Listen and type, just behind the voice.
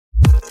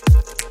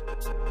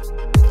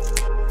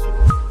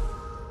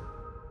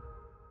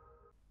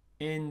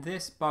In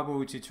this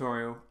Bubble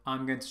tutorial,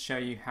 I'm going to show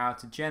you how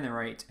to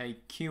generate a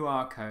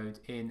QR code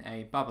in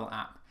a Bubble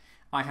app.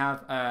 I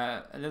have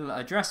a little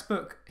address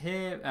book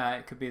here.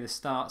 It could be the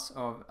start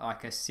of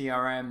like a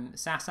CRM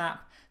SaaS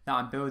app that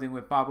I'm building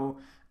with Bubble,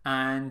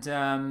 and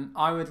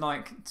I would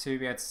like to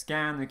be able to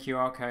scan the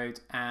QR code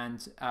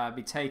and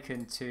be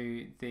taken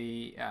to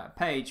the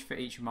page for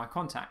each of my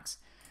contacts.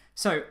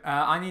 So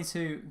I need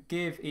to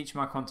give each of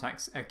my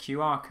contacts a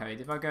QR code.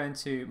 If I go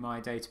into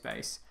my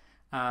database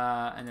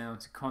and then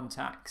onto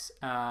contacts,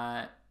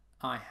 I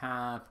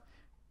have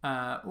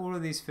all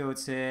of these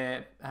fields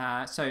here.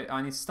 So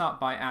I need to start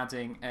by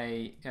adding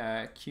a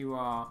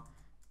QR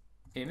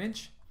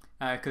image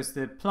because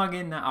the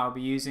plugin that I'll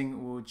be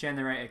using will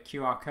generate a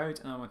QR code,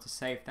 and I want to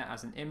save that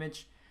as an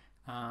image.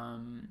 There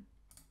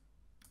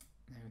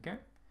we go.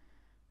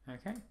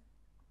 Okay.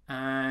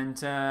 And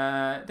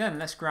then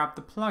let's grab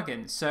the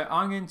plugin. So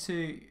I'm going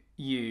to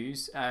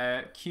use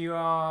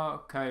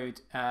QR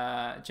Code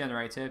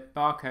Generator,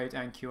 Barcode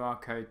and QR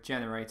Code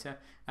Generator.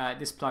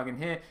 This plugin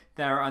here.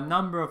 There are a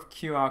number of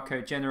QR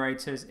code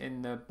generators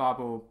in the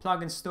Bubble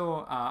plugin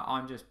store.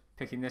 I'm just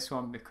picking this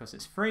one because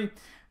it's free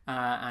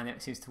and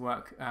it seems to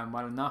work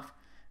well enough.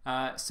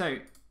 So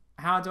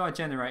how do I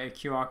generate a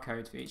QR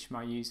code for each of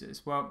my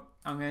users? Well,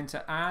 I'm going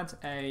to add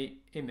a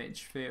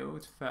image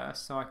field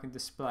first so I can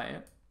display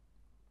it.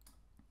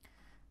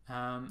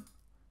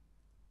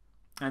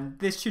 And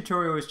this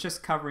tutorial is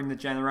just covering the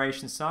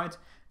generation side.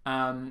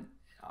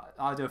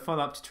 I'll do a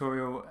follow-up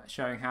tutorial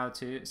showing how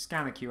to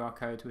scan a QR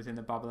code within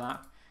the Bubble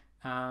app.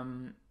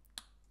 But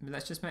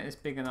let's just make this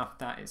big enough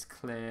that it's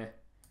clear.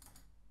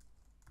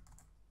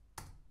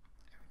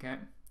 There we go.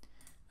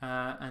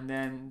 And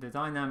then the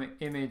dynamic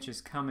image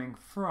is coming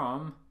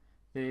from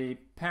the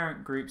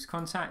parent group's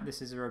contact. This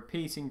is a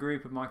repeating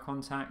group of my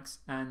contacts,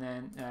 and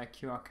then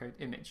QR code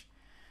image.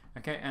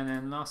 Okay, and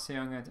then lastly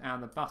I'm going to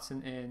add a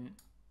button in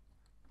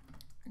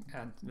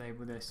and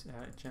label this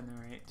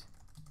generate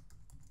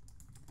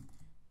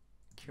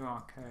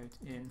QR code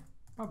in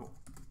Bubble.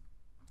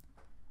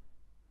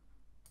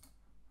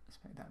 Let's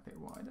make that a bit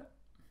wider.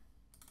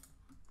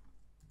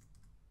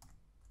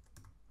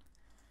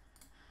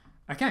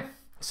 Okay,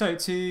 so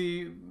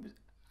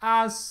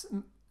as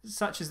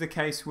such is the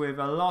case with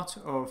a lot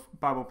of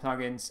Bubble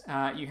plugins,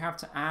 you have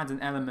to add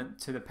an element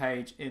to the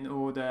page in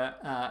order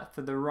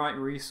for the right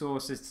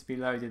resources to be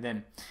loaded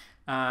in.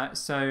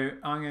 So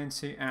I'm going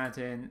to add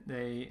in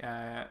the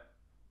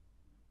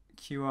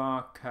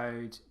QR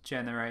code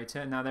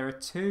generator. Now there are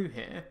two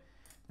here.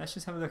 Let's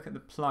just have a look at the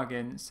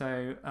plugin.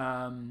 So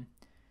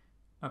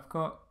I've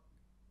got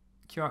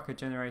QR code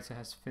generator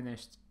has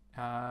finished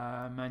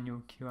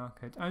manual QR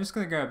code. I'm just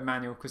going to go with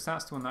manual because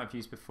that's the one that I've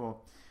used before.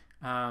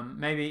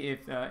 Maybe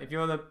if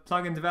you're the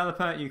plugin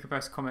developer, you could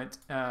post a comment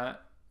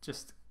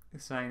just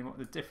saying what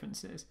the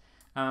difference is.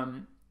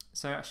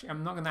 So actually,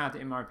 I'm not going to add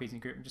it in my repeating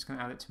group. I'm just going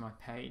to add it to my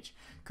page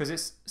because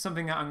it's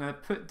something that I'm going to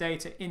put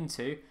data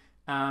into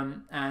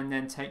and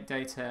then take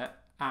data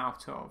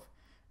out of.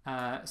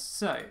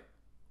 So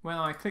when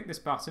I click this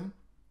button,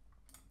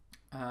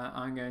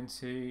 I'm going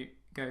to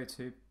go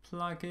to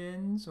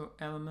plugins or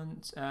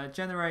elements,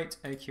 generate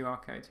a QR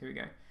code. Here we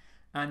go.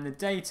 And the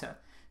data.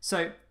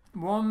 So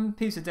one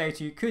piece of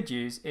data you could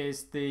use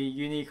is the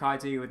unique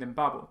ID within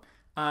Bubble.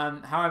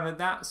 However,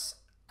 that's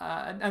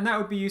and that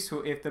would be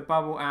useful if the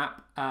Bubble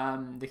app,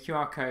 the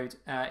QR code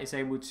is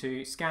able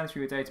to scan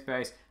through your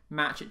database,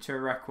 match it to a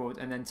record,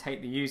 and then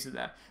take the user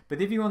there.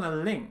 But if you want a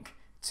link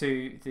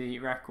to the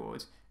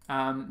record,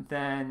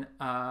 then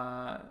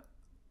I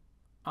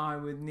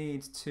would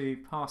need to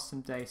pass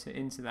some data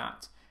into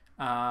that.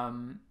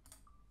 And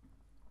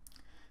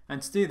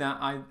to do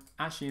that,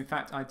 in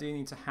fact, I do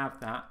need to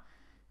have that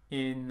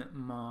in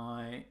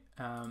my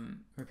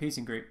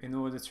repeating group in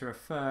order to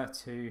refer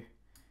to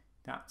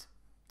that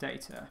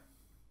data.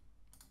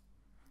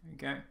 There we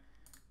go.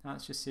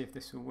 Let's just see if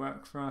this will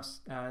work for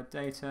us.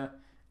 Data,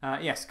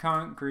 yes,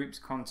 current groups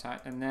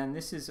contact, and then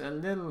this is a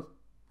little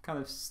kind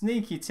of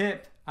sneaky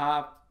tip,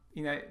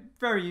 you know,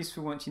 very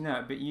useful once you know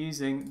it, but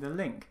using the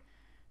link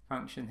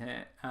function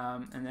here,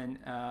 and then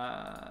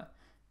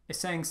it's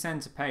saying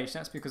send to page.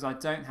 That's because I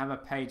don't have a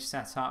page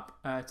set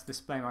up to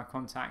display my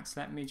contacts.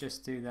 Let me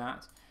just do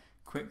that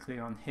quickly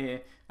on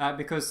here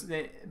because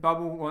the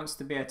Bubble wants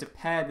to be able to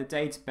pair the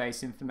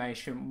database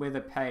information with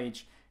a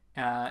page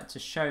to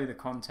show the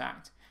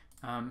contact.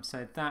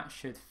 So that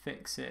should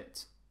fix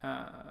it.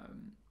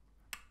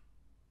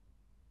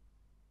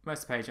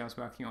 Where's the page I was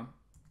working on?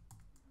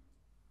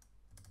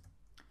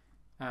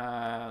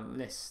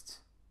 List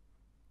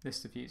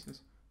of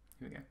users.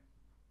 Here we go.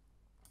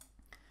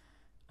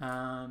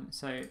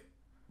 So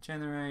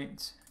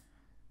generate.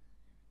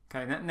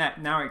 Okay,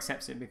 now it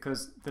accepts it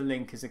because the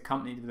link is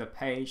accompanied with a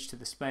page to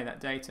display that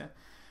data.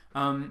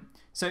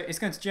 So it's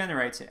going to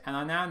generate it, and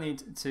I now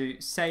need to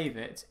save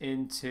it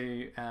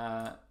into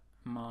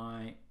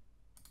my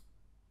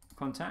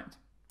contact.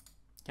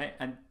 Okay,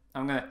 and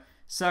I'm going to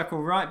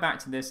circle right back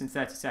to this in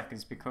 30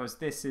 seconds because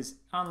this is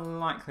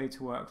unlikely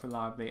to work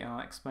reliably, and I'll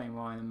explain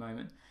why in a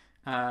moment.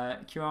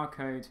 QR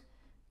code,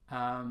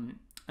 and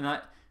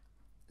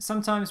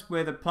Sometimes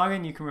with a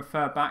plugin you can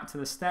refer back to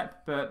the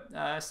step, but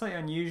slightly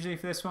unusually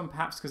for this one,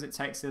 perhaps because it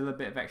takes a little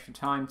bit of extra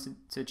time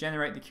to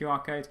generate the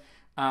QR code.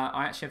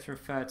 I actually have to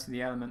refer to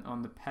the element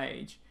on the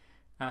page.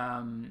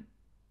 There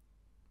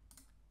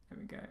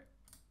we go.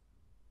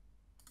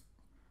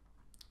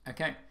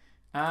 Okay,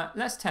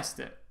 let's test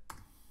it.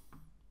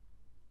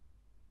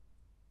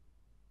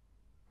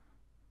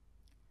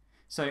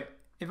 So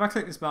if I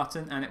click this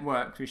button and it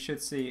works, we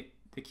should see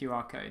the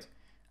QR code.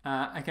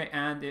 Okay,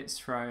 and it's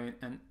thrown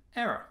an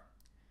error.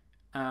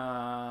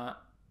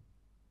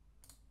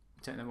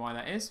 Don't know why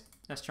that is.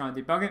 Let's try and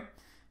debug it.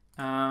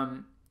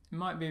 It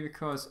might be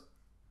because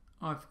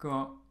I've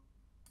got...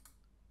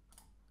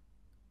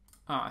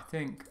 I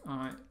think...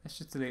 Alright, let's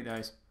just delete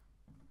those.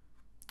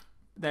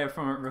 They're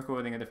from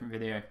recording a different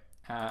video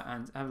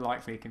and have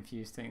likely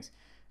confused things.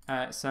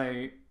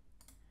 So,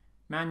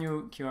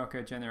 manual QR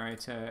code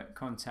generator,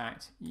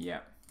 contact,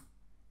 yep.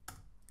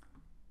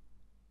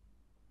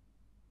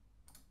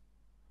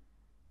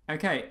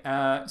 Okay,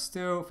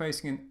 still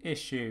facing an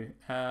issue.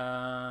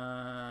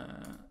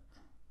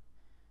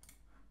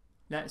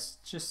 Let's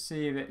just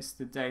see if it's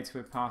the data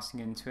we're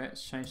passing into it.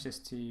 Let's change this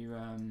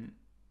to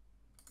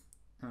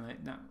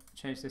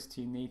change this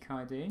to unique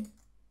ID.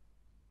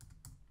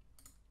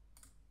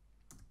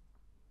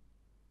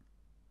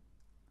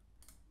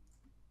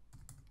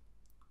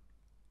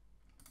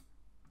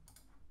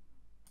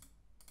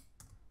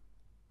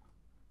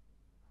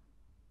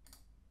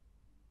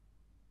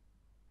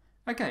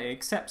 Okay, it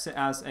accepts it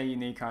as a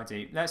unique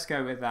ID. Let's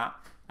go with that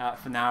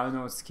for now in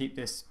order to keep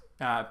this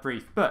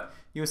brief. But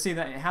you'll see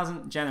that it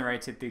hasn't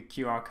generated the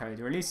QR code,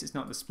 or at least it's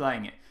not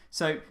displaying it.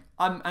 So,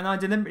 and I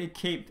deliberately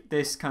keep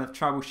this kind of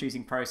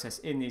troubleshooting process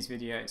in these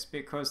videos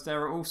because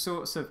there are all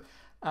sorts of,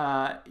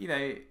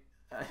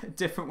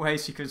 different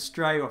ways you could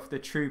stray off the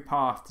true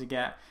path to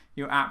get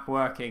your app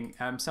working.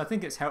 So I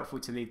think it's helpful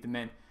to leave them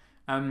in.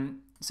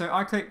 So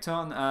I clicked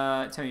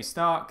on Tony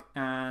Stark,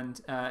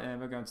 and if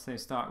we go on to Tony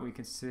Stark, we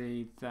can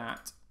see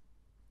that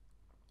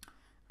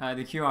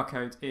the QR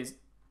code is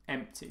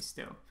empty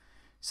still.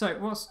 So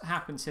what's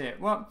happened here?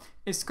 Well,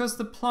 it's because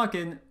the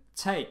plugin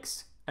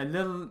takes a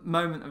little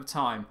moment of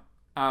time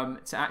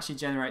to actually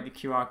generate the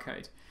QR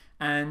code.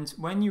 And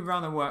when you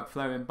run a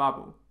workflow in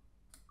Bubble,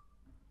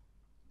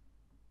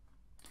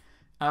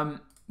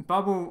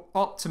 Bubble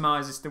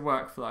optimizes the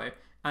workflow,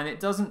 and it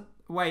doesn't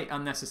wait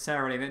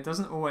unnecessarily, and it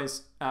doesn't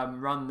always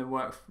run the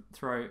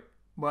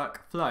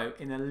workflow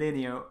in a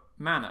linear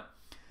manner.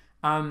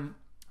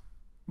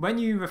 When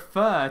you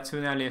refer to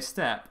an earlier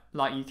step,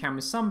 like you can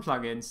with some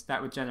plugins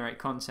that would generate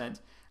content,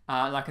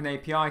 like an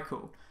API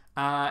call,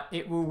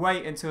 it will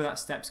wait until that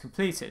step's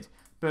completed.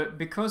 But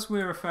because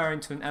we're referring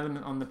to an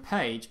element on the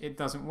page, it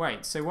doesn't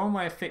wait. So one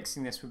way of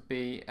fixing this would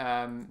be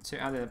to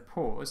add in a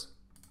pause.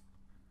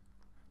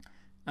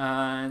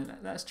 And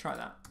let's try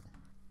that.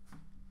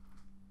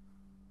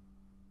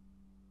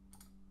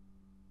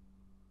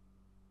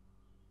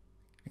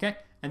 Okay,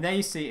 and there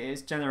you see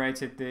it's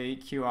generated the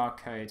QR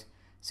code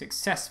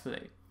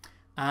successfully.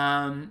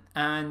 And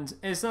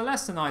it's a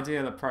less than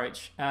ideal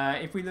approach.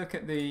 If we look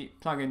at the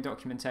plugin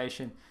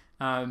documentation,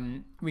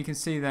 we can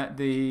see that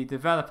the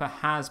developer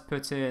has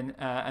put in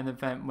an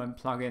event when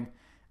plugin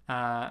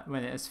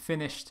when it is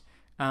finished.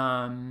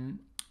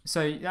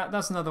 So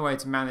that's another way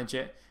to manage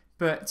it.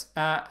 But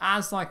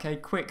as like a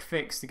quick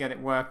fix to get it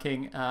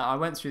working, I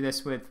went through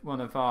this with one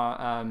of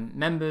our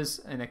members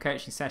in a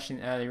coaching session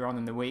earlier on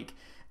in the week.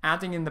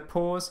 Adding in the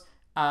pause,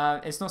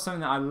 it's not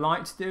something that I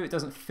like to do. It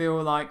doesn't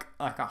feel like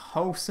a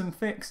wholesome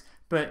fix,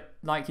 but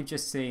like you've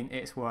just seen,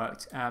 it's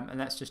worked. And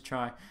let's just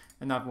try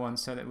another one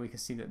so that we can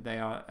see that they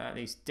are at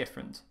least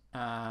different.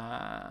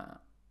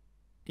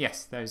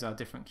 Yes, those are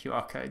different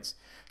QR codes.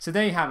 So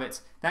there you have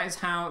it. That is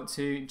how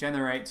to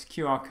generate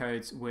QR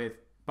codes with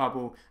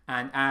Bubble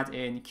and add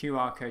in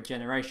QR code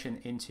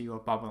generation into your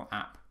Bubble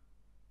app.